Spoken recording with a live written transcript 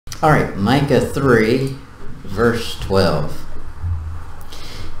All right, Micah 3, verse 12.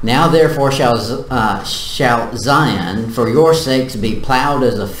 Now therefore shall Zion for your sakes be plowed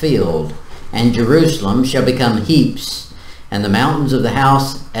as a field, and Jerusalem shall become heaps, and the mountains of the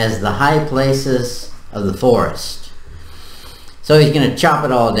house as the high places of the forest. So he's going to chop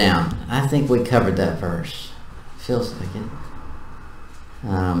it all down. I think we covered that verse. Feels like it.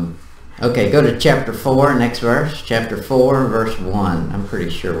 Okay, go to chapter 4, next verse. Chapter 4, verse 1. I'm pretty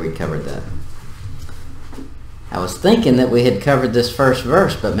sure we covered that. I was thinking that we had covered this first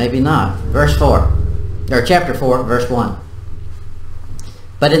verse, but maybe not. Verse 4, or chapter 4, verse 1.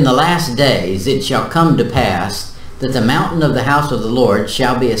 But in the last days it shall come to pass that the mountain of the house of the Lord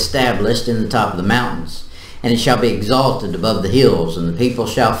shall be established in the top of the mountains, and it shall be exalted above the hills, and the people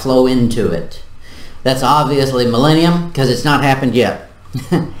shall flow into it. That's obviously millennium, because it's not happened yet.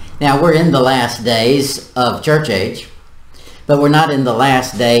 Now, we're in the last days of church age, but we're not in the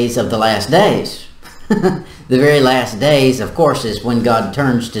last days of the last days. The very last days, of course, is when God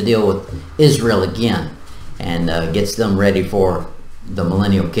turns to deal with Israel again and gets them ready for the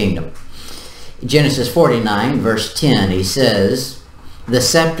millennial kingdom. Genesis 49, verse 10, he says, "The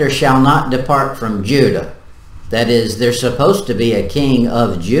scepter shall not depart from Judah." That is, there's supposed to be a king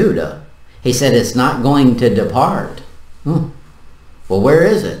of Judah. He said it's not going to depart. Well, where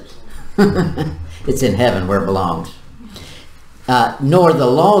is it? It's in heaven where it belongs. Nor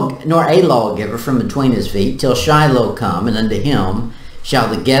a lawgiver from between his feet till Shiloh come, and unto him shall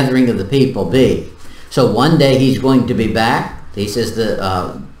the gathering of the people be. So one day he's going to be back. He says that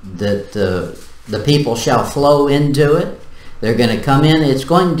the people shall flow into it. They're going to come in. It's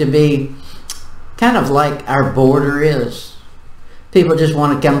going to be kind of like our border is. People just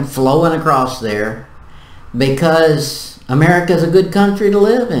want to come flowing across there because America's a good country to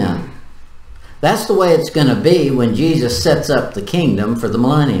live in. That's the way it's going to be when Jesus sets up the kingdom for the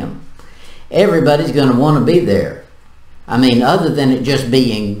millennium. Everybody's going to want to be there. I mean, other than it just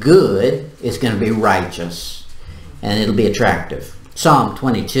being good, it's going to be righteous. And it'll be attractive. Psalm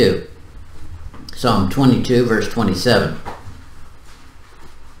 22. Psalm 22, verse 27.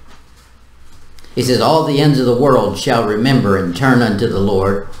 He says, "All the ends of the world shall remember and turn unto the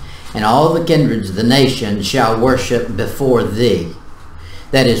Lord, and all the kindreds of the nations shall worship before thee."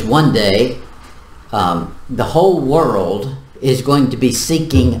 That is, one day, the whole world is going to be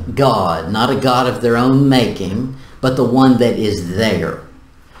seeking God, not a God of their own making, but the one that is there.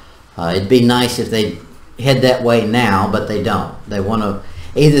 It'd be nice if they head that way now, but they don't. They want to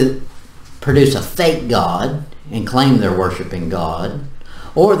either produce a fake God and claim they're worshiping God,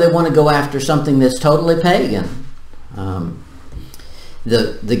 or they want to go after something that's totally pagan.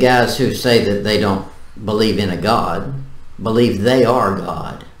 The guys who say that they don't believe in a God believe they are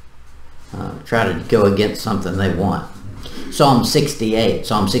God. Try to go against something they want. Psalm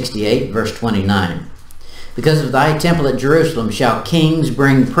 68, verse 29. "Because of thy temple at Jerusalem shall kings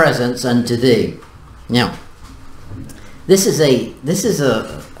bring presents unto thee." Now, this is a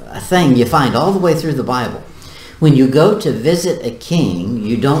thing you find all the way through the Bible. When you go to visit a king,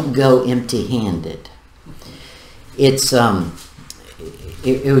 you don't go empty-handed. It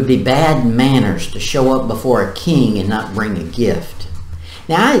would be bad manners to show up before a king and not bring a gift.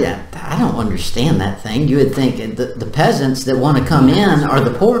 Now, I don't understand that thing. You would think the peasants that want to come in are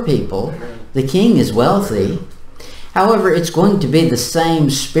the poor people. The king is wealthy. However, it's going to be the same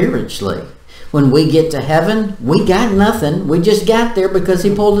spiritually. When we get to heaven, we got nothing. We just got there because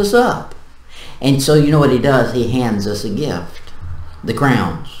he pulled us up. And so you know what he does? He hands us a gift, the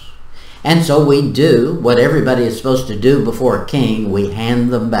crowns. And so we do what everybody is supposed to do before a king. We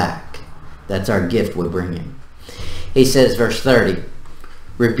hand them back. That's our gift we bring him. He says, verse 30,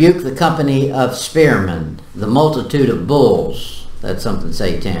 "Rebuke the company of spearmen, the multitude of bulls," that's something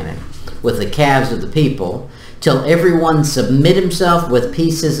satanic, "with the calves of the people, till everyone submit himself with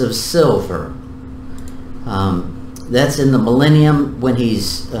pieces of silver." That's in the millennium when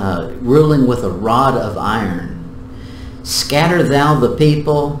he's ruling with a rod of iron. "Scatter thou the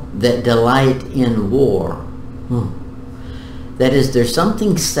people that delight in war." That is, there's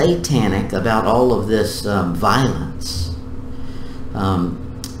something satanic about all of this violence.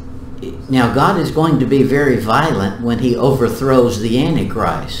 Now, God is going to be very violent when he overthrows the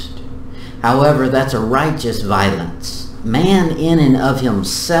Antichrist. However, that's a righteous violence. Man in and of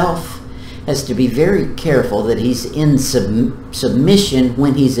himself has to be very careful that he's in submission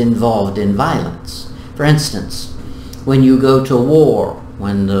when he's involved in violence. For instance, when you go to war,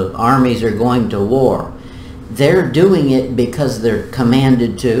 when the armies are going to war, they're doing it because they're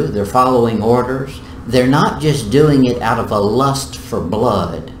commanded to. They're following orders. They're not just doing it out of a lust for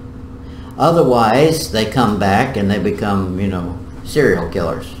blood. Otherwise, they come back and they become, serial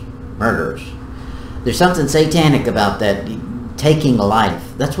killers. murderers. There's something satanic about that, taking a life.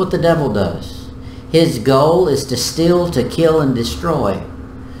 That's what the devil does. His goal is to steal, to kill, and destroy.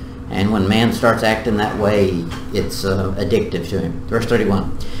 And when man starts acting that way, it's addictive to him. Verse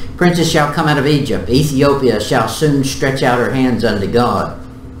 31. Princes shall come out of Egypt. Ethiopia shall soon stretch out her hands unto God.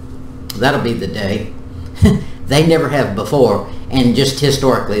 That'll be the day. They never have before. And just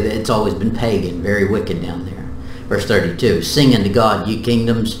historically, it's always been pagan, very wicked down there. Verse 32. Sing unto God, ye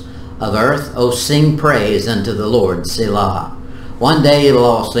kingdoms of earth. O sing praise unto the Lord, Selah. One day it'll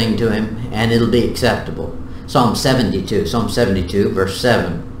all sing to him, and it'll be acceptable. Psalm 72, verse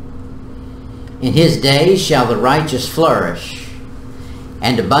 7. In his days shall the righteous flourish,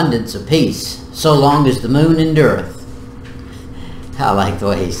 and abundance of peace, so long as the moon endureth. I like the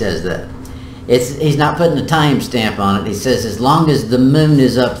way he says that. He's not putting a time stamp on it. He says, as long as the moon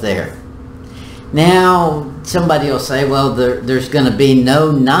is up there. Now, somebody will say, well, there's going to be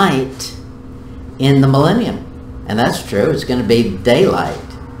no night in the millennium. And that's true. It's going to be daylight.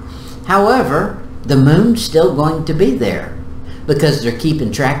 However, the moon's still going to be there because they're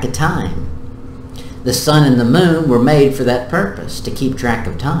keeping track of time. The sun and the moon were made for that purpose, to keep track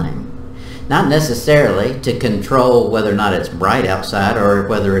of time. Not necessarily to control whether or not it's bright outside or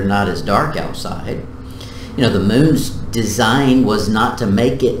whether or not it's dark outside. You know, the moon's design was not to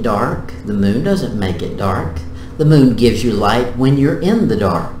make it dark. The moon doesn't make it dark. The moon gives you light when you're in the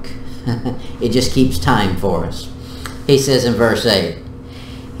dark. It just keeps time for us. He says in verse 8,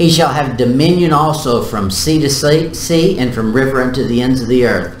 he shall have dominion also from sea to sea, and from river unto the ends of the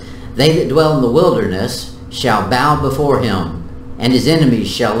earth. They that dwell in the wilderness shall bow before him, and his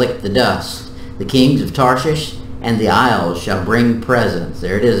enemies shall lick the dust. The kings of Tarshish and the isles shall bring presents.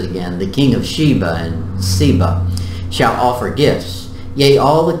 There it is again. The king of Sheba and Seba shall offer gifts. Yea,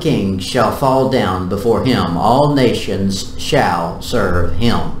 all the kings shall fall down before him. All nations shall serve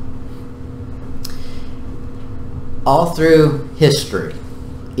him. All through history,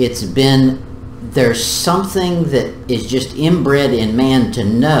 there's something that is just inbred in man to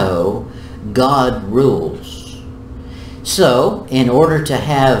know God rules. So, in order to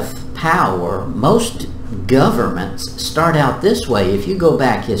have power, most governments start out this way. If you go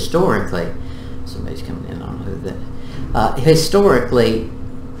back historically, somebody's coming in, I don't know who that. Historically,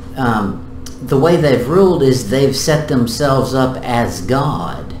 the way they've ruled is they've set themselves up as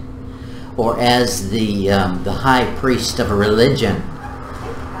God, or as the high priest of a religion,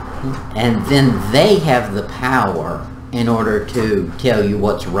 and then they have the power in order to tell you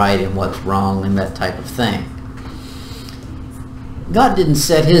what's right and what's wrong and that type of thing. God didn't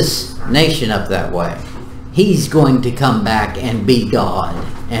set his nation up that way. He's going to come back and be God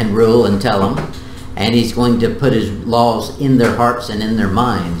and rule and tell them, and he's going to put his laws in their hearts and in their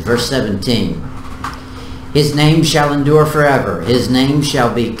minds. Verse 17. His name shall endure forever. His name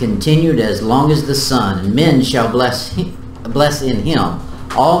shall be continued as long as the sun, and men shall bless in him.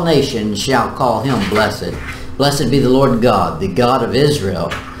 All nations shall call him blessed. Blessed be the Lord God, the God of Israel,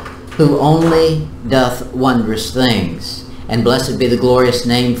 who only doth wondrous things. And blessed be the glorious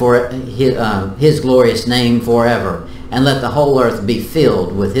name for his glorious name forever. And let the whole earth be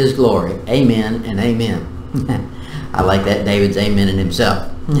filled with his glory. Amen and amen. I like that, David's amen in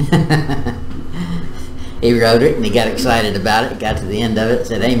himself. He wrote it and he got excited about it. Got to the end of it,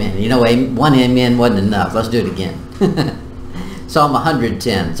 said amen. You know, one amen wasn't enough. Let's do it again. Psalm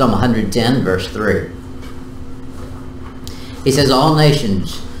 110, verse 3. He says, all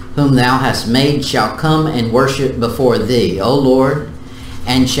nations whom thou hast made shall come and worship before thee, O Lord,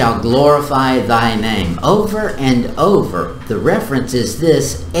 and shall glorify thy name. Over and over, the reference is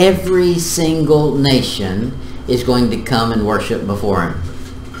this: every single nation is going to come and worship before him.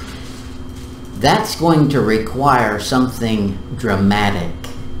 That's going to require something dramatic.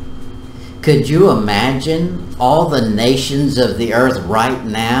 Could you imagine all the nations of the earth right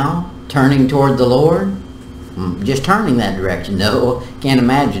now turning toward the Lord? Just turning that direction? No, can't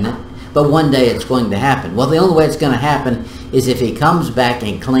imagine it. But one day it's going to happen. Well, the only way it's going to happen is if he comes back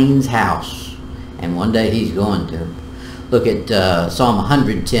and cleans house. And one day he's going to. Look at Psalm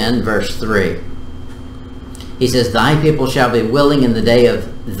 110, verse 3. He says, thy people shall be willing in the day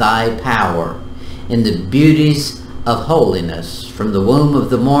of thy power, in the beauties of holiness. From the womb of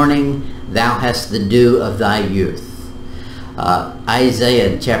the morning thou hast the dew of thy youth.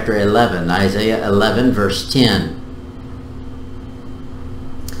 Isaiah chapter 11, Isaiah 11 verse 10.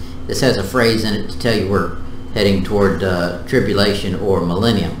 This has a phrase in it to tell you we're heading toward tribulation or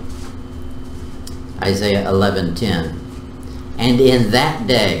millennium. Isaiah 11:10. And in that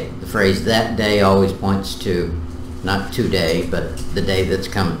day, the phrase that day always points to not today, but the day that's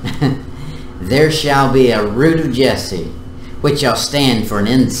coming. There shall be a root of Jesse, which shall stand for an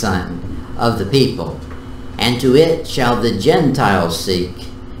ensign of the people. And to it shall the Gentiles seek,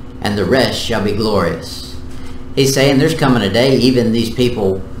 and the rest shall be glorious. He's saying there's coming a day, even these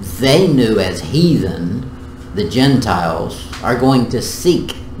people they knew as heathen, the Gentiles, are going to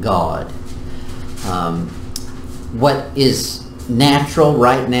seek God. What is natural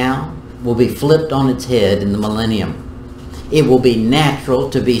right now will be flipped on its head in the millennium. It will be natural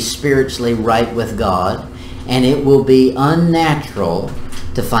to be spiritually right with God, and it will be unnatural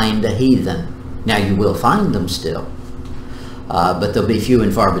to find a heathen. Now, you will find them still, but they'll be few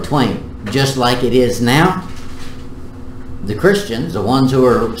and far between. Just like it is now, the Christians, the ones who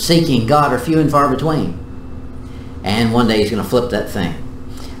are seeking God, are few and far between. And one day he's going to flip that thing.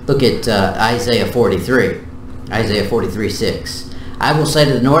 Look at Isaiah 43. Isaiah 43:6. I will say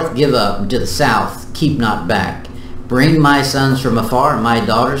to the north, give up, and to the south, keep not back. Bring my sons from afar, and my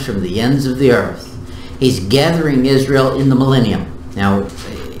daughters from the ends of the earth. He's gathering Israel in the millennium. Now,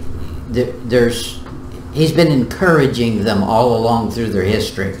 he's been encouraging them all along through their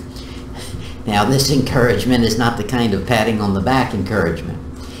history. Now, this encouragement is not the kind of patting on the back encouragement.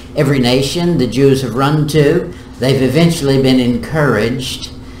 Every nation the Jews have run to, they've eventually been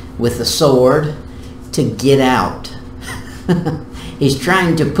encouraged with the sword to get out. He's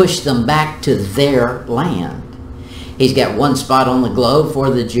trying to push them back to their land. He's got one spot on the globe for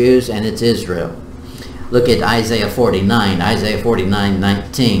the Jews, and it's Israel. Look at Isaiah 49, Isaiah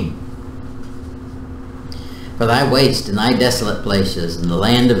 49:19. For thy waste and thy desolate places, and the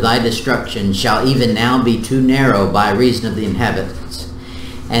land of thy destruction shall even now be too narrow by reason of the inhabitants.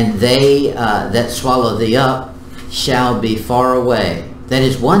 And they that swallow thee up shall be far away. That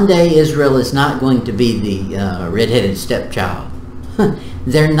is, one day Israel is not going to be the red-headed stepchild.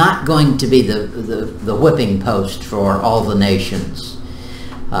 They're not going to be the whipping post for all the nations.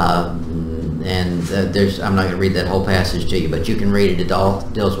 I'm not going to read that whole passage to you, but you can read it. It all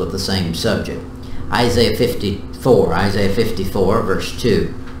deals with the same subject. Isaiah 54, verse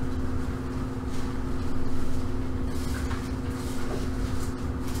 2.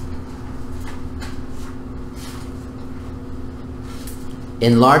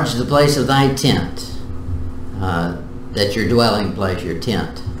 Enlarge the place of thy tent, that's your dwelling place, your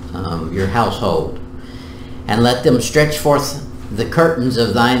tent, your household, and let them stretch forth the curtains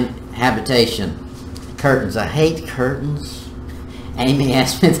of thine habitation. Curtains, I hate curtains. Amy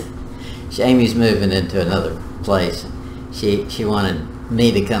asked me, Amy's moving into another place. She wanted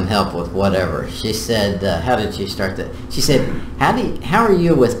me to come help with whatever. She said, how did she start that? She said, how are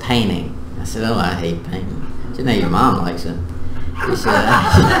you with painting? I said, oh, I hate painting. She said, no, your mom likes it.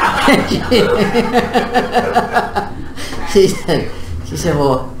 She said, she said,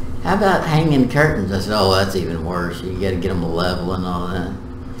 well, how about hanging curtains? I said, oh, that's even worse. You got to get them level and all that.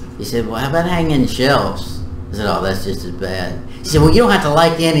 He said, well, how about hanging shelves? I said, oh, that's just as bad. He said, well, you don't have to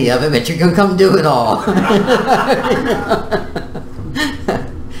like any of it, but you're going to come do it all.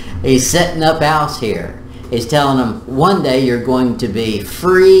 He's setting up house here. He's telling them, one day you're going to be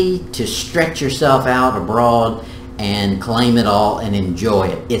free to stretch yourself out abroad and claim it all and enjoy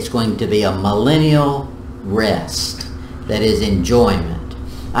it. It's going to be a millennial rest. That is enjoyment.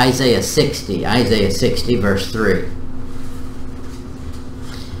 Isaiah 60 verse 3.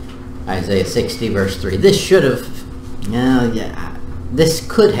 Isaiah 60 verse 3. This should have, this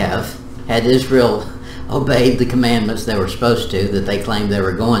could have, had Israel obeyed the commandments they were supposed to, that they claimed they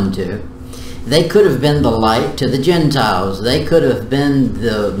were going to. They could have been the light to the Gentiles. They could have been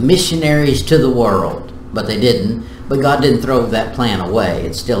the missionaries to the world, but they didn't. But God didn't throw that plan away.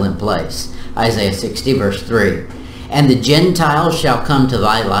 It's still in place. Isaiah 60 verse 3. And the Gentiles shall come to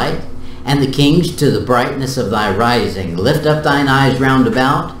thy light, and the kings to the brightness of thy rising. Lift up thine eyes round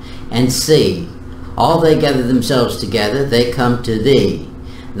about, and see. All they gather themselves together, they come to thee.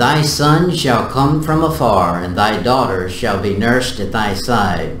 Thy sons shall come from afar, and thy daughters shall be nursed at thy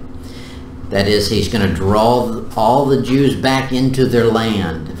side. That is, he's going to draw all the Jews back into their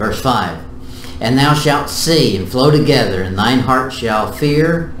land. Verse 5. And thou shalt see and flow together, and thine heart shall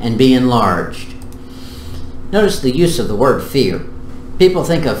fear and be enlarged. Notice the use of the word fear. People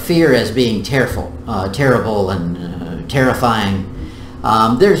think of fear as being terrible and terrifying.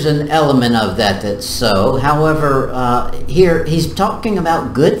 There's an element of that that's so. However, here he's talking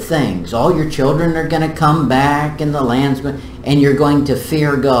about good things. All your children are going to come back, and the land's going, and you're going to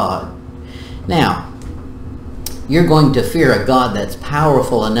fear God. Now, you're going to fear a God that's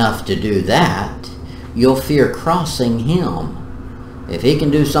powerful enough to do that. You'll fear crossing him. If he can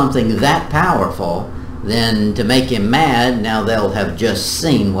do something that powerful, then to make him mad, now they'll have just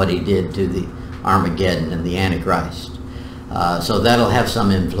seen what he did to the Armageddon and the Antichrist. So that'll have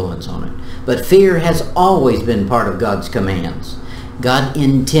some influence on it. But fear has always been part of God's commands. God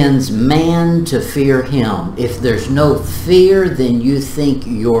intends man to fear him. If there's no fear, then you think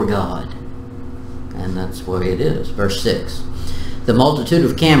you're God. And that's the way it is. Verse 6. The multitude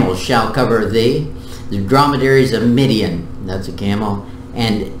of camels shall cover thee, the dromedaries of Midian, that's a camel,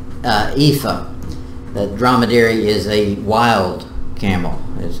 and Ephah. That dromedary is a wild camel.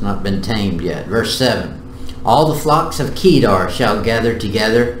 It's not been tamed yet. Verse 7. All the flocks of Kedar shall gather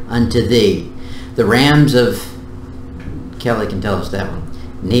together unto thee. The rams of, Kelly can tell us that one,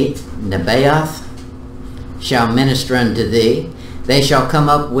 Nebaioth shall minister unto thee. They shall come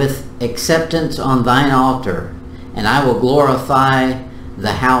up with acceptance on thine altar, and I will glorify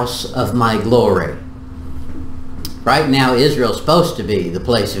the house of my glory. Right now, Israel's supposed to be the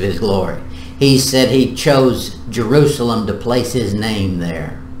place of his glory. He said he chose Jerusalem to place his name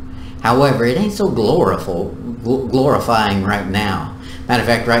there. However, it ain't so glorifying right now. Matter of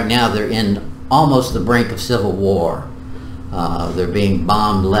fact, right now they're in almost the brink of civil war. They're being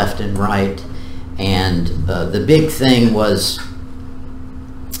bombed left and right. And the big thing was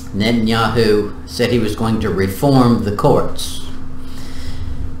Netanyahu said he was going to reform the courts.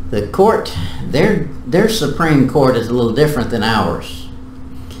 The court, their Supreme Court is a little different than ours.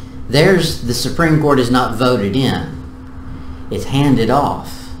 The Supreme Court is not voted in. It's handed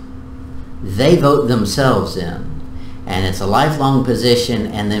off. They vote themselves in. And it's a lifelong position,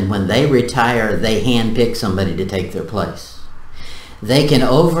 and then when they retire, they handpick somebody to take their place. They can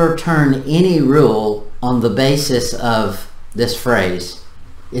overturn any rule on the basis of this phrase,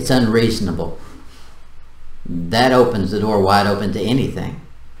 it's unreasonable. That opens the door wide open to anything.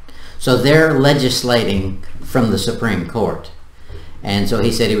 So they're legislating from the Supreme Court. And so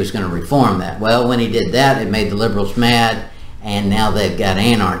he said he was going to reform that. Well, when he did that, it made the liberals mad, and now they've got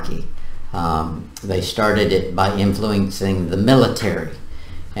anarchy. They started it by influencing the military.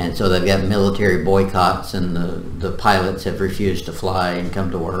 And so they've got military boycotts, and the pilots have refused to fly and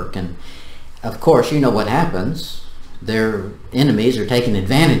come to work. And of course, you know what happens. Their enemies are taking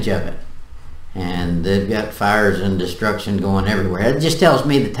advantage of it. And they've got fires and destruction going everywhere. It just tells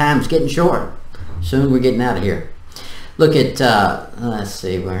me the time's getting short. Soon we're getting out of here. Look at, let's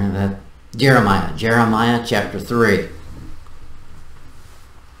see, where that, Jeremiah chapter 3.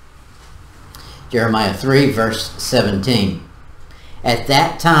 Jeremiah 3 verse 17. At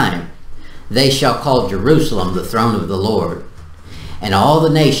that time they shall call Jerusalem the throne of the Lord, and all the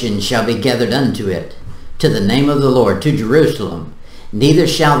nations shall be gathered unto it, to the name of the Lord, to Jerusalem. Neither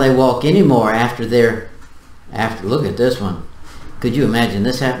shall they walk any more after look at this one. Could you imagine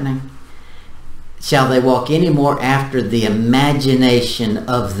this happening? Shall they walk any more after the imagination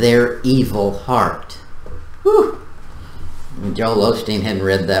of their evil heart? Whew. Joel Osteen hadn't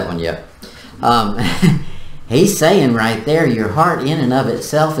read that one yet. He's saying right there, your heart in and of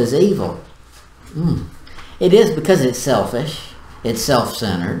itself is evil. It is, because it's selfish. It's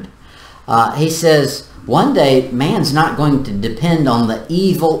self-centered. He says, one day, man's not going to depend on the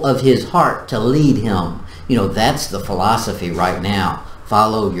evil of his heart to lead him. You know, that's the philosophy right now.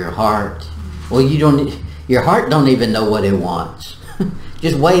 Follow your heart. Well, your heart don't even know what it wants.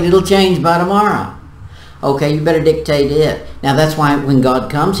 Just wait, it'll change by tomorrow. Okay, you better dictate it. Now that's why when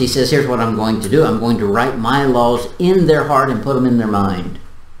God comes, he says, here's what I'm going to do. I'm going to write my laws in their heart and put them in their mind.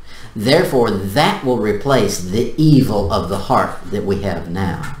 Therefore, that will replace the evil of the heart that we have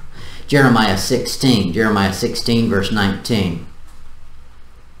now. Jeremiah 16 verse 19.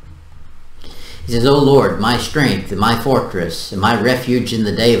 He says, O Lord, my strength and my fortress and my refuge in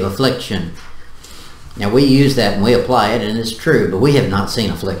the day of affliction. Now we use that and we apply it, and it's true, but we have not seen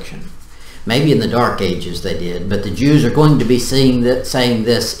affliction. Maybe in the dark ages they did, but the Jews are going to be saying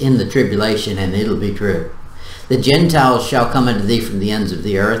this in the tribulation, and it'll be true. The Gentiles shall come unto thee from the ends of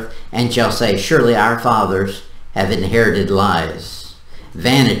the earth, and shall say, surely our fathers have inherited lies,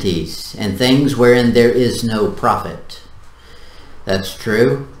 vanities, and things wherein there is no profit. That's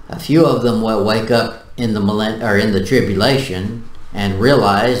true. A few of them will wake up in the tribulation and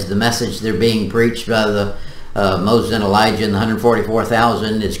realize the message they're being preached by the Moses and Elijah and the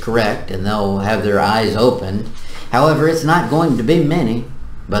 144,000 is correct, and they'll have their eyes opened. However, it's not going to be many,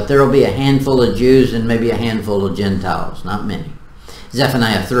 but there will be a handful of Jews and maybe a handful of Gentiles, not many.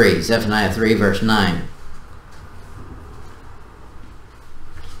 Zephaniah 3 verse 9.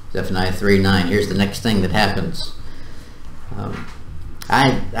 Zephaniah 3:9. Here's the next thing that happens.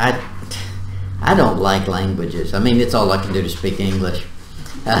 I don't like languages. I mean, it's all I can do to speak English.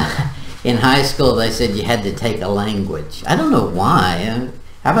 In high school, they said you had to take a language. I don't know why.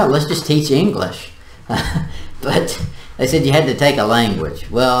 How about let's just teach English? But they said you had to take a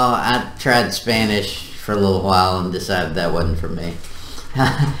language. Well, I tried Spanish for a little while and decided that wasn't for me.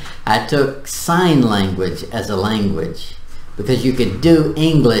 I took sign language as a language because you could do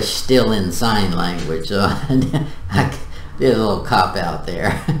English still in sign language. So I did a little cop out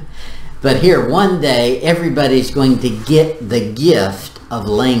there. But here, one day, everybody's going to get the gift of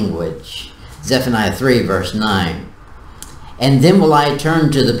language. Zephaniah 3, verse 9. And then will I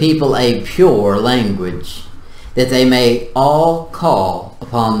turn to the people a pure language, that they may all call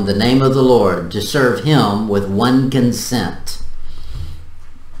upon the name of the Lord to serve him with one consent.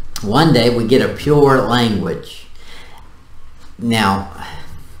 One day we get a pure language. Now,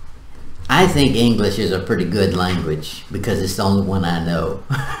 I think English is a pretty good language because it's the only one I know.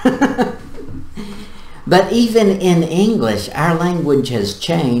 But even in English, our language has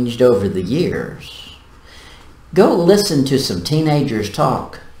changed over the years. Go listen to some teenagers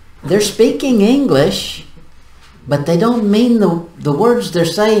talk. They're speaking English, but they don't mean the words they're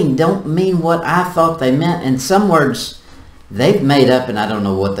saying don't mean what I thought they meant. And some words they've made up and I don't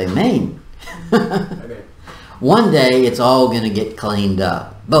know what they mean. One day it's all going to get cleaned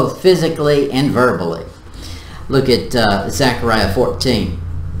up, both physically and verbally. Look at Zechariah 14.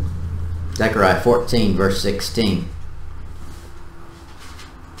 Zechariah 14, verse 16.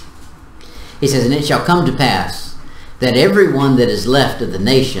 He says, And it shall come to pass that every one that is left of the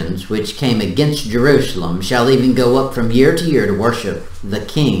nations which came against Jerusalem shall even go up from year to year to worship the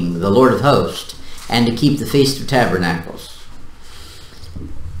King, the Lord of hosts, and to keep the Feast of Tabernacles.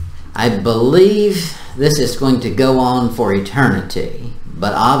 I believe this is going to go on for eternity,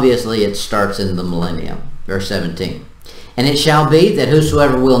 but obviously it starts in the millennium. Verse 17. And it shall be that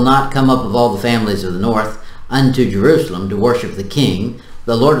whosoever will not come up of all the families of the north unto Jerusalem to worship the King,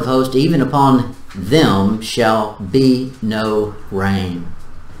 the Lord of hosts, even upon them shall be no rain.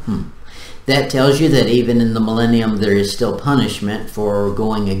 That tells you that even in the millennium there is still punishment for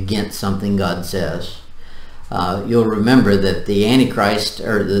going against something God says. You'll remember that the Antichrist,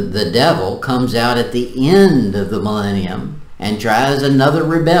 or the devil, comes out at the end of the millennium and tries another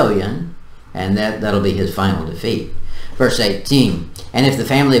rebellion, and that'll be his final defeat. Verse 18, And if the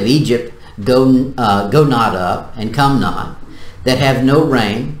family of Egypt go not up, and come not, that have no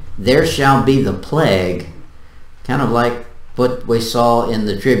rain, there shall be the plague. Kind of like what we saw in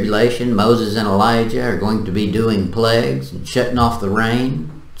the tribulation. Moses and Elijah are going to be doing plagues and shutting off the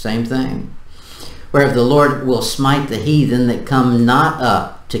rain. Same thing. Whereof the Lord will smite the heathen that come not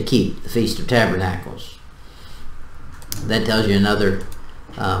up to keep the Feast of Tabernacles. That tells you another,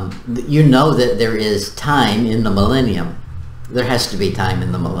 you know that there is time in the millennium. There has to be time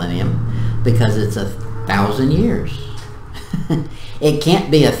in the millennium because it's 1,000 years. It can't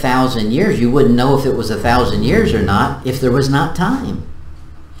be 1,000 years. You wouldn't know if it was 1,000 years or not if there was not time.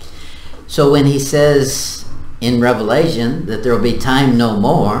 So when he says in Revelation that there will be time no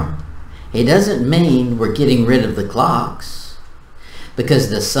more, he doesn't mean we're getting rid of the clocks because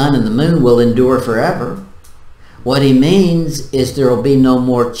the sun and the moon will endure forever. What he means is there will be no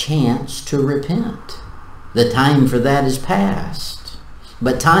more chance to repent. The time for that is past,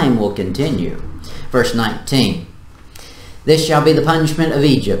 but time will continue. Verse 19, This shall be the punishment of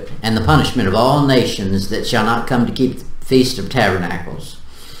Egypt, and the punishment of all nations that shall not come to keep the Feast of Tabernacles.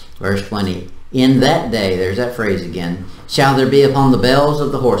 Verse 20, In that day, there's that phrase again, shall there be upon the bells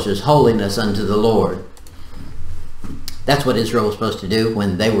of the horses holiness unto the Lord. That's what Israel was supposed to do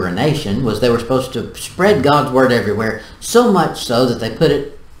when they were a nation, was they were supposed to spread God's word everywhere, so much so that they put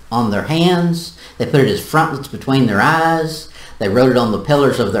it on their hands, they put it as frontlets between their eyes, they wrote it on the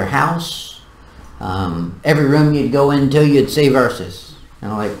pillars of their house. Every room you'd go into, you'd see verses,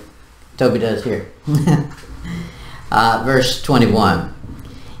 like Toby does here. Verse 21,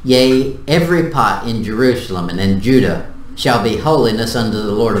 Yea, every pot in Jerusalem and in Judah shall be holiness unto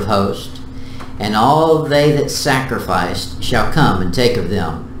the Lord of hosts, and all they that sacrificed shall come and take of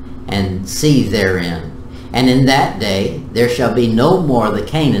them, and see therein. And in that day there shall be no more the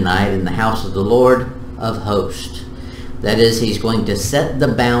Canaanite in the house of the Lord of hosts. That is, he's going to set the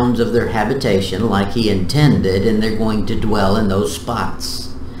bounds of their habitation like he intended, and they're going to dwell in those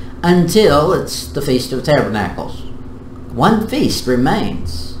spots until it's the Feast of Tabernacles. One feast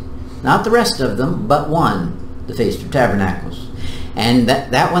remains. Not the rest of them, but one, the Feast of Tabernacles. And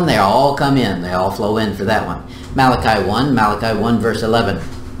that one, they all come in. They all flow in for that one. Malachi 1 verse 11.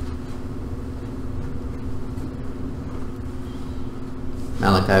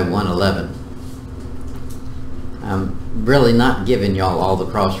 Malachi 1:11. I'm really not giving y'all all the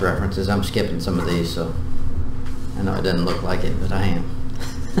cross references. I'm skipping some of these, so I know it doesn't look like it, but I am.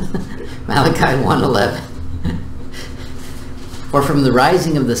 Malachi 1:11. For from the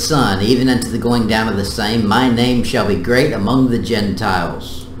rising of the sun, even unto the going down of the same, my name shall be great among the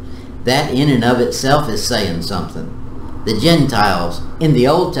Gentiles, That in and of itself is saying something. The Gentiles in the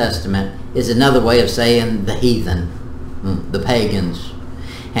Old Testament is another way of saying the heathen, the pagans.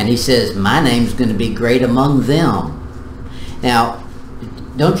 And he says, my name's going to be great among them. Now,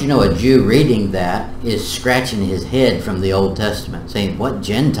 don't you know a Jew reading that is scratching his head from the Old Testament, saying, what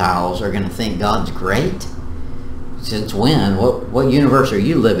Gentiles are going to think God's great? Since when? What universe are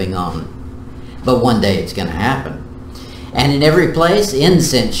you living on? But one day it's going to happen. And in every place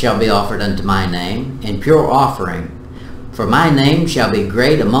incense shall be offered unto my name, and pure offering. For my name shall be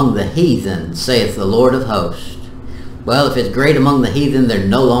great among the heathen, saith the Lord of hosts. Well, if it's great among the heathen, they're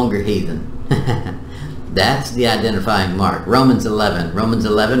no longer heathen. That's the identifying mark. Romans 11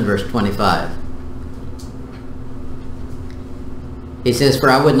 verse 25. He says, for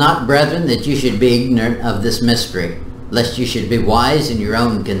I would not, brethren, that you should be ignorant of this mystery, lest you should be wise in your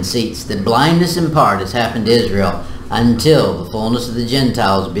own conceits, that blindness in part has happened to Israel, until the fullness of the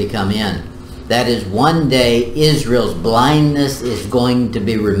Gentiles be come in. That is, one day Israel's blindness is going to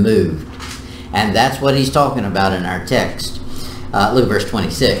be removed. And that's what he's talking about in our text. Look at verse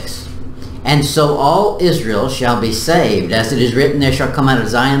 26. And so all Israel shall be saved, as it is written, there shall come out of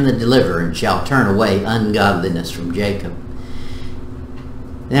Zion the deliverer, and shall turn away ungodliness from Jacob.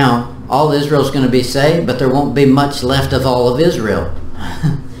 Now, all Israel's going to be saved, but there won't be much left of all of Israel.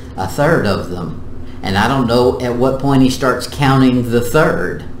 A third of them. And I don't know at what point he starts counting the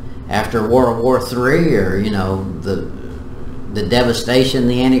third. After World War III, or, you know, the devastation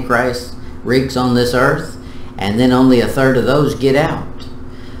the Antichrist wreaks on this earth, and then only a third of those get out.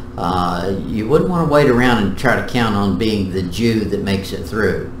 You wouldn't want to wait around and try to count on being the Jew that makes it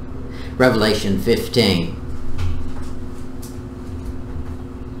through. Revelation 15.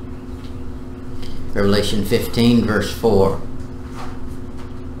 Revelation 15 verse 4.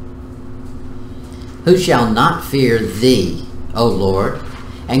 Who shall not fear thee, O Lord,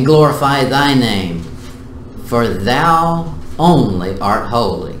 and glorify thy name? For thou only art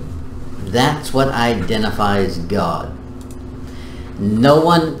holy. That's what identifies God. No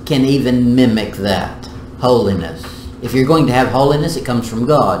one can even mimic that. Holiness. If you're going to have holiness, it comes from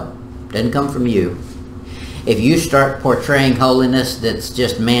God. It doesn't come from you. If you start portraying holiness that's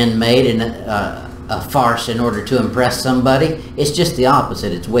just man-made and a farce in order to impress somebody, it's just the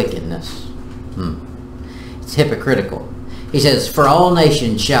opposite. It's wickedness. It's hypocritical. He says, for all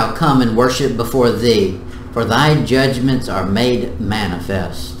nations shall come and worship before thee, for thy judgments are made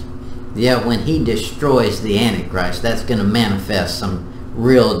manifest. Yeah, when he destroys the Antichrist, that's going to manifest some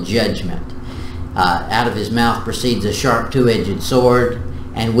real judgment. Out of his mouth proceeds a sharp two-edged sword,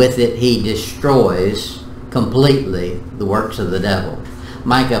 and with it he destroys completely the works of the devil.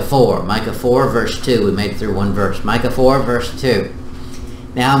 Micah 4 verse 2. We made it through one verse. Micah 4 verse 2.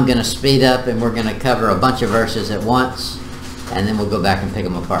 Now I'm going to speed up, and we're going to cover a bunch of verses at once, and then we'll go back and pick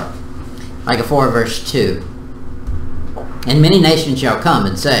them apart. Micah 4 verse 2. And many nations shall come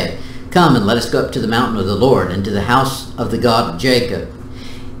and say, come and let us go up to the mountain of the Lord, and to the house of the God of Jacob.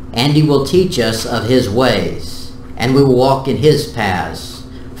 And he will teach us of his ways, and we will walk in his paths.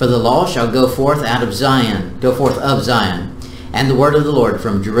 For the law shall go forth of Zion, and the word of the Lord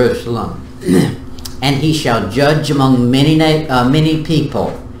from Jerusalem. And he shall judge among many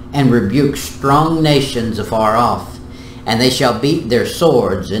people, and rebuke strong nations afar off. And they shall beat their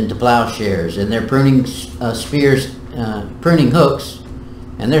swords into plowshares, and their pruning hooks,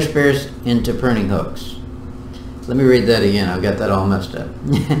 and their spears into pruning hooks. Let me read that again. I've got that all messed up.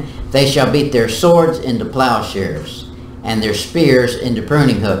 They shall beat their swords into plowshares, and their spears into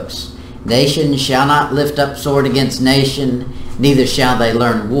pruning hooks. Nation shall not lift up sword against nation, neither shall they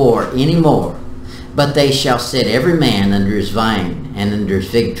learn war any more. But they shall sit every man under his vine and under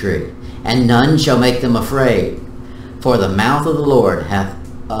his fig tree, and none shall make them afraid. For the mouth of the Lord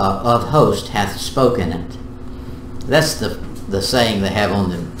of hosts hath spoken it. That's the saying they have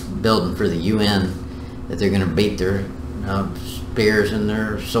on the building for the UN, that they're going to beat their spears and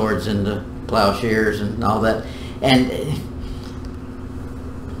their swords into plowshares and all that. And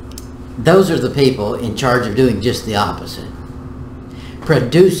those are the people in charge of doing just the opposite.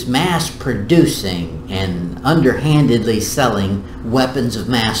 Mass producing and underhandedly selling weapons of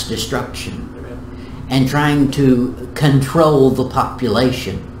mass destruction, and trying to control the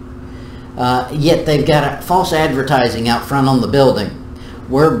population. Yet they've got false advertising out front on the building.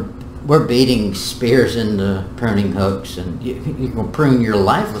 We're beating spears into pruning hooks, and you can prune your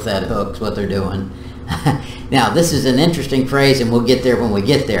life with that hook's what they're doing. Now, this is an interesting phrase, and we'll get there when we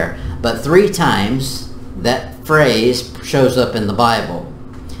get there. But 3 times that phrase shows up in the Bible.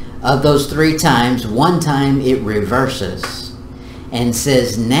 Of those 3 times, 1 time it reverses and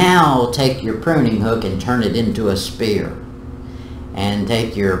says, now take your pruning hook and turn it into a spear. And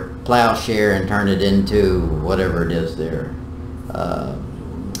take your plowshare and turn it into whatever it is there.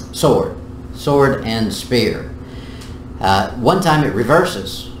 Sword and spear. One time it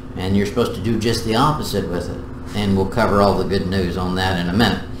reverses, and you're supposed to do just the opposite with it. And we'll cover all the good news on that in a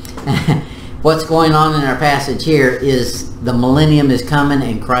minute. What's going on in our passage here is the millennium is coming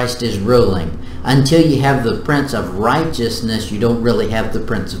and Christ is ruling. Until you have the Prince of Righteousness, you don't really have the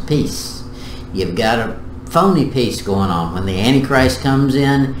Prince of Peace. You've got a phony peace going on. When the Antichrist comes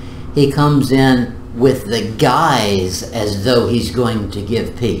in, he comes in with the guise as though he's going to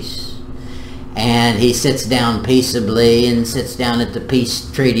give peace. And he sits down peaceably and sits down at the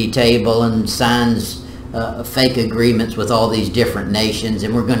peace treaty table and signs fake agreements with all these different nations,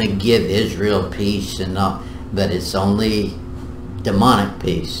 and we're going to give Israel peace and all. But it's only demonic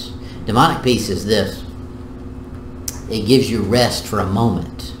peace. Demonic peace is this: it gives you rest for a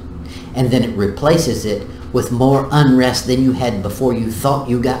moment, and then it replaces it with more unrest than you had before you thought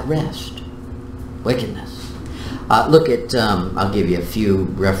you got rest. Wickedness. Look at, I'll give you a few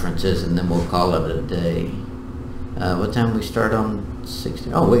references and then we'll call it a day. What time we start on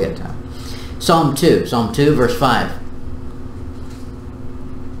 16? Oh, we got time. Psalm 2 verse 5.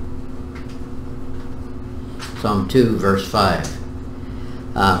 Psalm 2 verse 5.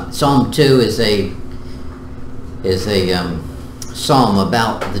 Psalm 2 is a psalm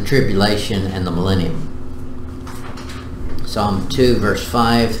about the tribulation and the millennium. Psalm 2 verse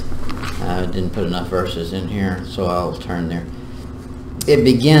 5. I didn't put enough verses in here, so I'll turn there. It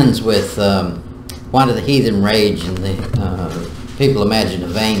begins with, why do the heathen rage and the people imagine a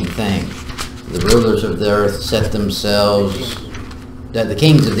vain thing? The rulers of the earth set themselves, that the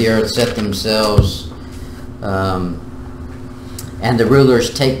kings of the earth set themselves, and the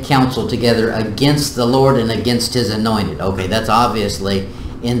rulers take counsel together against the Lord and against his anointed. Okay, that's obviously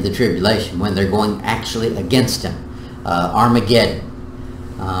in the tribulation, when they're going actually against him. Armageddon.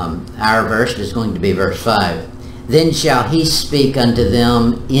 Our verse is going to be verse 5. Then shall he speak unto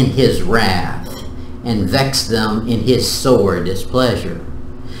them in his wrath, and vex them in his sore displeasure.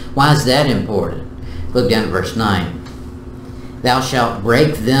 Why is that important? Look down at verse 9. Thou shalt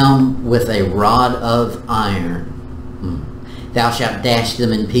break them with a rod of iron. Thou shalt dash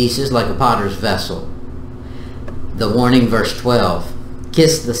them in pieces like a potter's vessel. The warning, verse 12.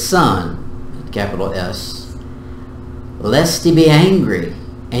 Kiss the Son, capital S, lest he be angry,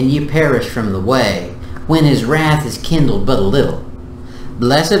 and ye perish from the way, when his wrath is kindled but a little.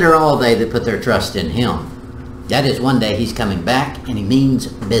 Blessed are all they that put their trust in him. That is, one day he's coming back, and he means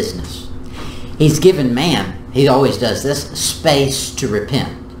business. He's given man, he always does this, space to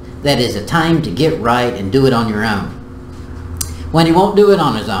repent. That is, a time to get right and do it on your own. When he won't do it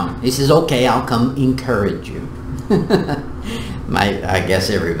on his own, he says, okay, I'll come encourage you. I guess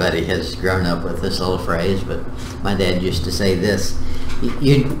everybody has grown up with this little phrase, but my dad used to say this: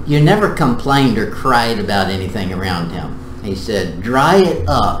 you never complained or cried about anything around him. He said, dry it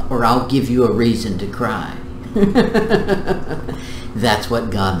up or I'll give you a reason to cry. That's what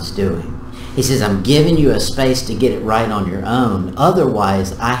God's doing. He says, I'm giving you a space to get it right on your own.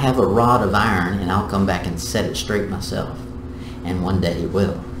 Otherwise, I have a rod of iron and I'll come back and set it straight myself. And one day he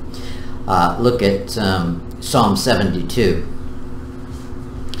will. Look at Psalm 72.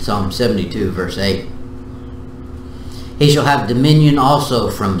 Psalm 72 verse 8. He shall have dominion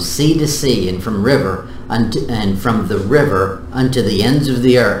also from sea to sea, and from the river unto the ends of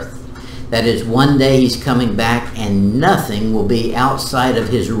the earth. That is, one day he's coming back and nothing will be outside of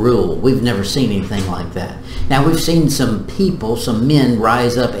his rule. We've never seen anything like that. Now, we've seen some people, some men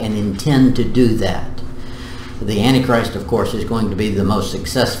rise up and intend to do that. The Antichrist, of course, is going to be the most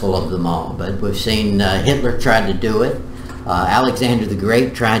successful of them all. But we've seen Hitler tried to do it. Alexander the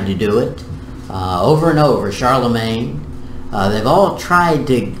Great tried to do it. Over and over, Charlemagne. They've all tried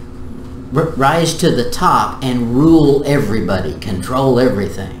to rise to the top and rule everybody, control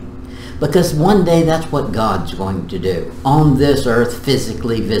everything. Because one day that's what God's going to do on this earth,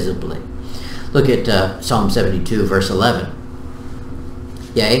 physically, visibly. Look at Psalm 72, verse 11.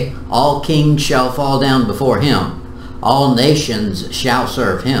 Yea, all kings shall fall down before him. All nations shall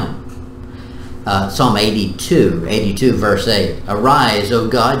serve him. Psalm 82 verse 8. Arise, O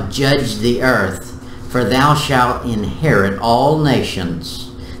God, judge the earth, for thou shalt inherit all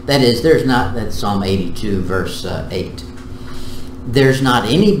nations. That is, that's Psalm 82 verse 8. There's not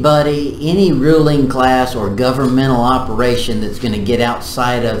anybody, any ruling class or governmental operation that's going to get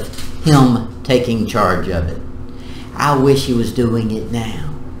outside of him taking charge of it. I wish he was doing it now.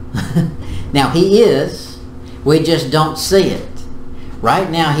 Now he is. We just don't see it. Right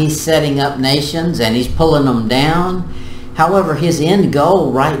now he's setting up nations and he's pulling them down. However, his end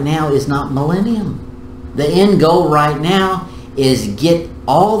goal right now is not millennium. The end goal right now is get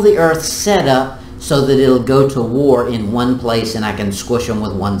all the earth set up so that it'll go to war in one place and I can squish them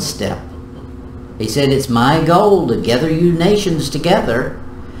with one step. He said, it's my goal to gather you nations together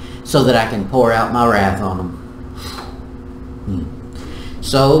so that I can pour out my wrath on them.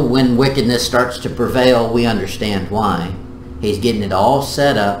 So when wickedness starts to prevail, we understand why. He's getting it all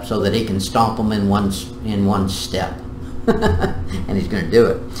set up so that he can stomp them in one step. And he's going to do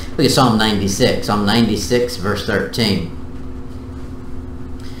it. Look at Psalm 96. Psalm 96, verse 13.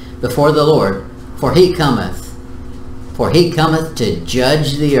 Before the Lord, for he cometh to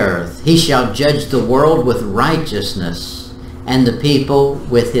judge the earth. He shall judge the world with righteousness, and the people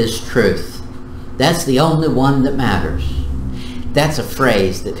with his truth. That's the only one that matters. That's a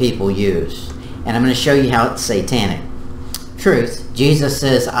phrase that people use. And I'm going to show you how it's satanic. Truth. Jesus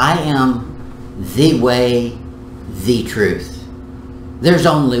says, I am the way, the truth. There's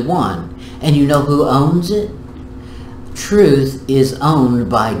only one. And you know who owns it? Truth is owned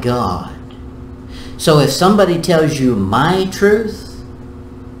by God. So if somebody tells you my truth,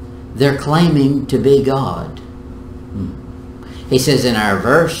 they're claiming to be God. He says in our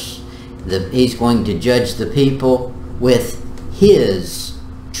verse that he's going to judge the people with his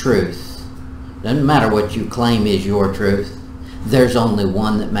truth. Doesn't matter what you claim is your truth. There's only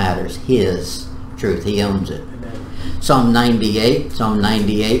one that matters. His truth. He owns it. Psalm 98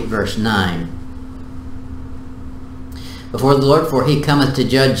 verse 9. Before the Lord, for he cometh to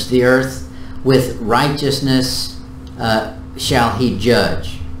judge the earth, with righteousness shall he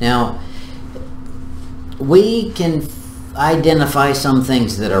judge. Now, we can identify some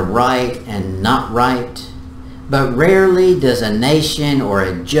things that are right and not right, but rarely does a nation or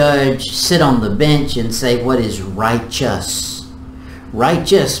a judge sit on the bench and say, what is righteous?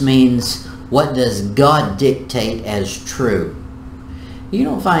 Righteous means, what does God dictate as true? You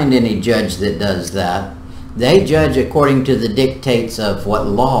don't find any judge that does that. They judge according to the dictates of what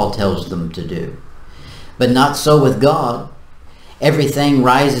law tells them to do. But not so with God. Everything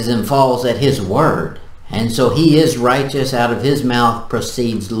rises and falls at his word. And so he is righteous. Out of his mouth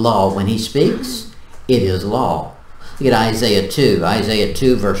proceeds law. When he speaks, it is law. Look at Isaiah 2. Isaiah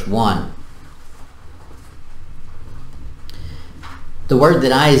 2 verse 1. The word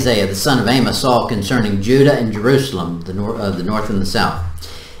that Isaiah, the son of Amos, saw concerning Judah and Jerusalem, the north and the south.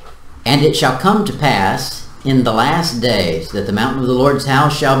 And it shall come to pass in the last days that the mountain of the Lord's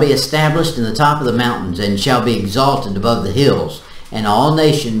house shall be established in the top of the mountains, and shall be exalted above the hills, and all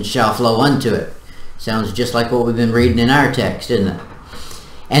nations shall flow unto it. Sounds just like what we've been reading in our text, isn't it?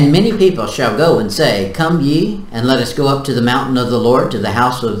 And many people shall go and say, come ye, and let us go up to the mountain of the Lord, to the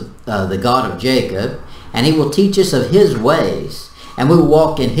house of the God of Jacob, and he will teach us of his ways, and we will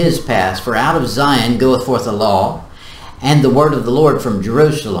walk in his paths. For out of Zion goeth forth the law, and the word of the Lord from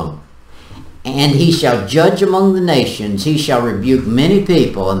Jerusalem. And he shall judge among the nations. He shall rebuke many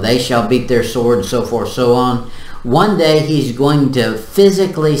people, and they shall beat their sword, so forth, so on. One day he's going to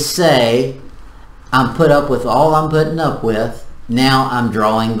physically say, I'm put up with all I'm putting up with. Now I'm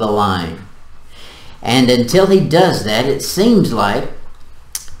drawing the line. And until he does that, it seems like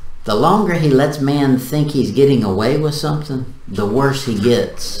the longer he lets man think he's getting away with something, the worse he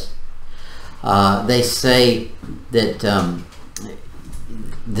gets. They say that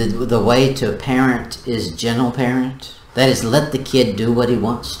the way to parent is gentle parent. That is, let the kid do what he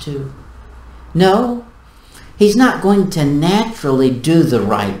wants to. No, he's not going to naturally do the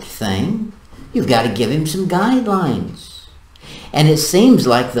right thing. You've got to give him some guidelines. And it seems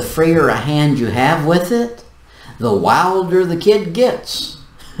like the freer a hand you have with it, the wilder the kid gets.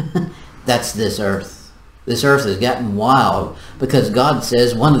 That's this earth. This earth has gotten wild because God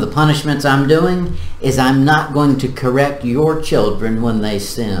says one of the punishments I'm doing is I'm not going to correct your children when they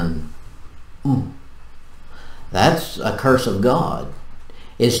sin. That's a curse of God,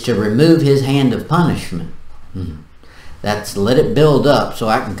 is to remove his hand of punishment. That's let it build up so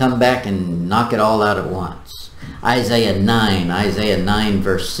I can come back and knock it all out at once. Isaiah 9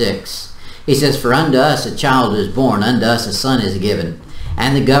 verse 6. He says, for unto us a child is born, unto us a son is given,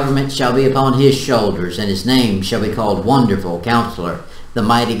 and the government shall be upon his shoulders, and his name shall be called Wonderful Counselor, the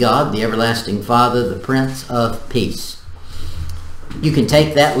Mighty God, the Everlasting Father, the Prince of Peace. You can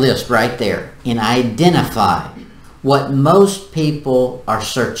take that list right there and identify what most people are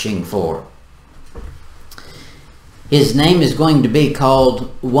searching for. His name is going to be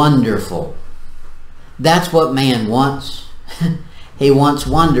called Wonderful. That's what man wants. He wants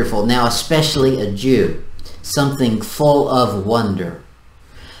wonderful. Now, especially a Jew, something full of wonder.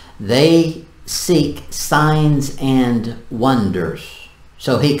 They seek signs and wonders.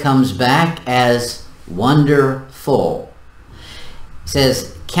 So he comes back as wonderful. It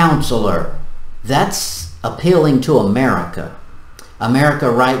says Counselor. That's appealing to America.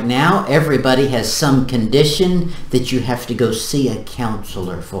 America right now, everybody has some condition that you have to go see a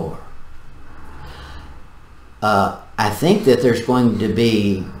counselor for. I think that there's going to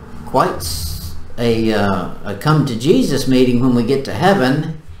be quite a come to Jesus meeting when we get to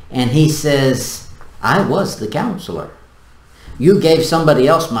heaven, and he says, I was the counselor. You gave somebody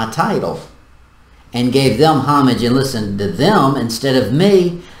else my title and gave them homage and listened to them instead of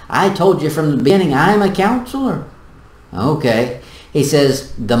me. I told you from the beginning, I am a counselor. Okay. He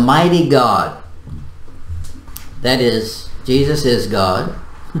says, the mighty God. That is, Jesus is God.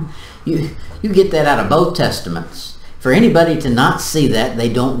 You get that out of both testaments. For anybody to not see that, they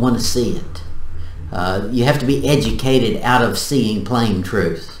don't want to see it. You have to be educated out of seeing plain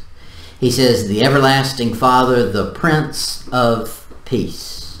truth. He says, the everlasting Father, the Prince of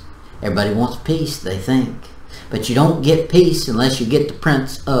Peace. Everybody wants peace, they think. But you don't get peace unless you get the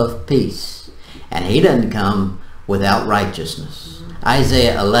Prince of Peace. And he doesn't come without righteousness.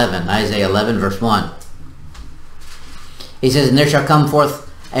 Isaiah 11 verse 1. He says, and there shall come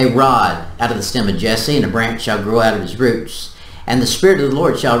forth a rod out of the stem of Jesse, and a branch shall grow out of his roots. And the Spirit of the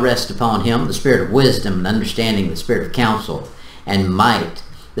Lord shall rest upon him, the Spirit of wisdom and understanding, the Spirit of counsel and might,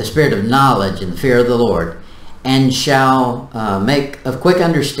 the Spirit of knowledge and the fear of the Lord, and shall make of quick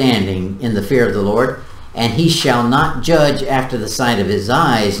understanding in the fear of the Lord. And he shall not judge after the sight of his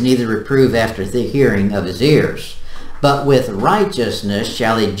eyes, neither reprove after the hearing of his ears. But with righteousness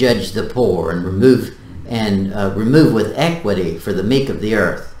shall he judge the poor, and remove with equity for the meek of the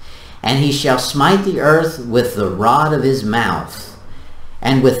earth. And he shall smite the earth with the rod of his mouth,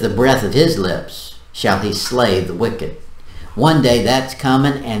 and with the breath of his lips shall he slay the wicked. One day that's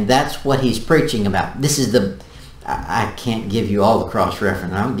coming, and that's what he's preaching about. This is I can't give you all the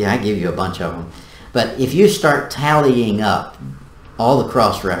cross-reference. I give you a bunch of them. But if you start tallying up all the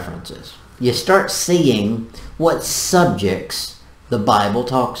cross-references, you start seeing what subjects the Bible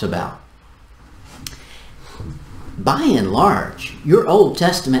talks about. By and large, your Old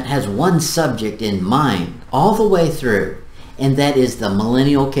Testament has one subject in mind all the way through, and that is the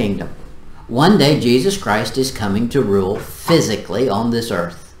millennial kingdom. One day Jesus Christ is coming to rule physically on this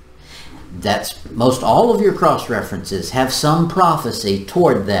earth. That's most all of your cross-references have some prophecy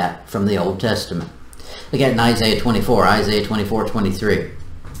toward that from the Old Testament. Look at in Isaiah 24:23.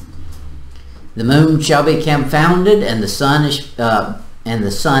 The moon shall be confounded, and the sun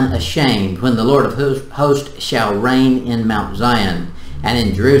ashamed, when the Lord of hosts shall reign in Mount Zion and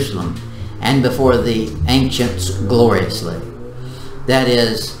in Jerusalem, and before the ancients gloriously. That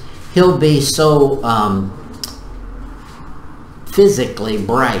is, he'll be so physically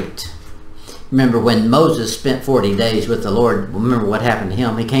bright. Remember when Moses spent 40 days with the Lord, remember what happened to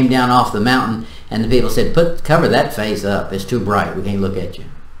him? He came down off the mountain, and the people said, cover that face up. It's too bright. We can't look at you.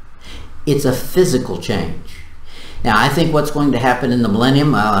 It's a physical change. Now, I think what's going to happen in the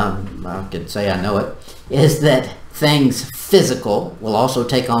millennium, I could say I know it, is that things physical will also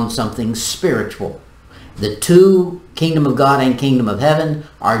take on something spiritual. The two, kingdom of God and kingdom of heaven,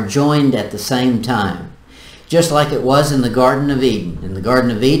 are joined at the same time. Just like it was in the Garden of Eden. In the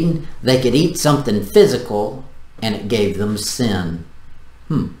Garden of Eden, they could eat something physical, and it gave them sin.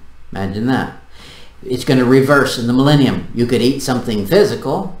 Imagine that. It's going to reverse in the millennium. You could eat something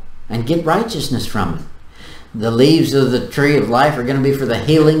physical and get righteousness from it. The leaves of the tree of life are going to be for the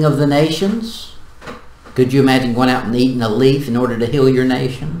healing of the nations. Could you imagine going out and eating a leaf in order to heal your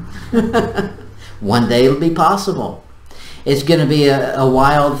nation? One day it'll be possible. It's going to be a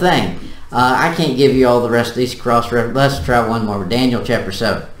wild thing. I can't give you all the rest of these cross-references. Let's try one more. Daniel chapter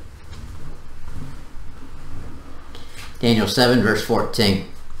 7. Daniel 7 verse 14.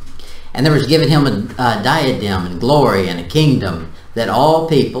 And there was given him a diadem and glory and a kingdom, that all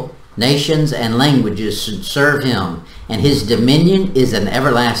people, nations, and languages should serve him. And his dominion is an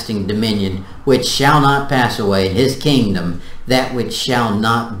everlasting dominion, which shall not pass away, and his kingdom that which shall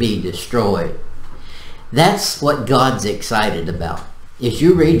not be destroyed. That's what God's excited about. As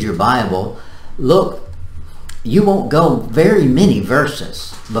you read your Bible, look, you won't go very many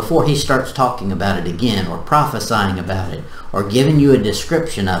verses before he starts talking about it again, or prophesying about it, or giving you a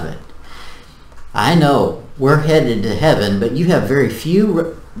description of it. I know we're headed to heaven, but you have very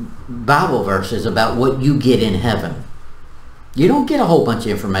few Bible verses about what you get in heaven. You don't get a whole bunch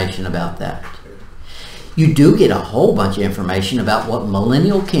of information about that. You do get a whole bunch of information about what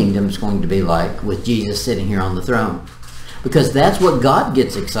millennial kingdom is going to be like with Jesus sitting here on the throne. Because that's what God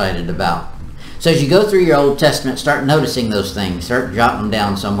gets excited about. So as you go through your Old Testament, start noticing those things. Start jotting them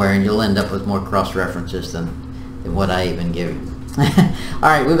down somewhere, and you'll end up with more cross-references than what I even give you. All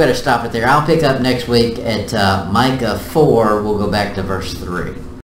right, we better stop it there. I'll pick up next week at Micah 4. We'll go back to verse 3.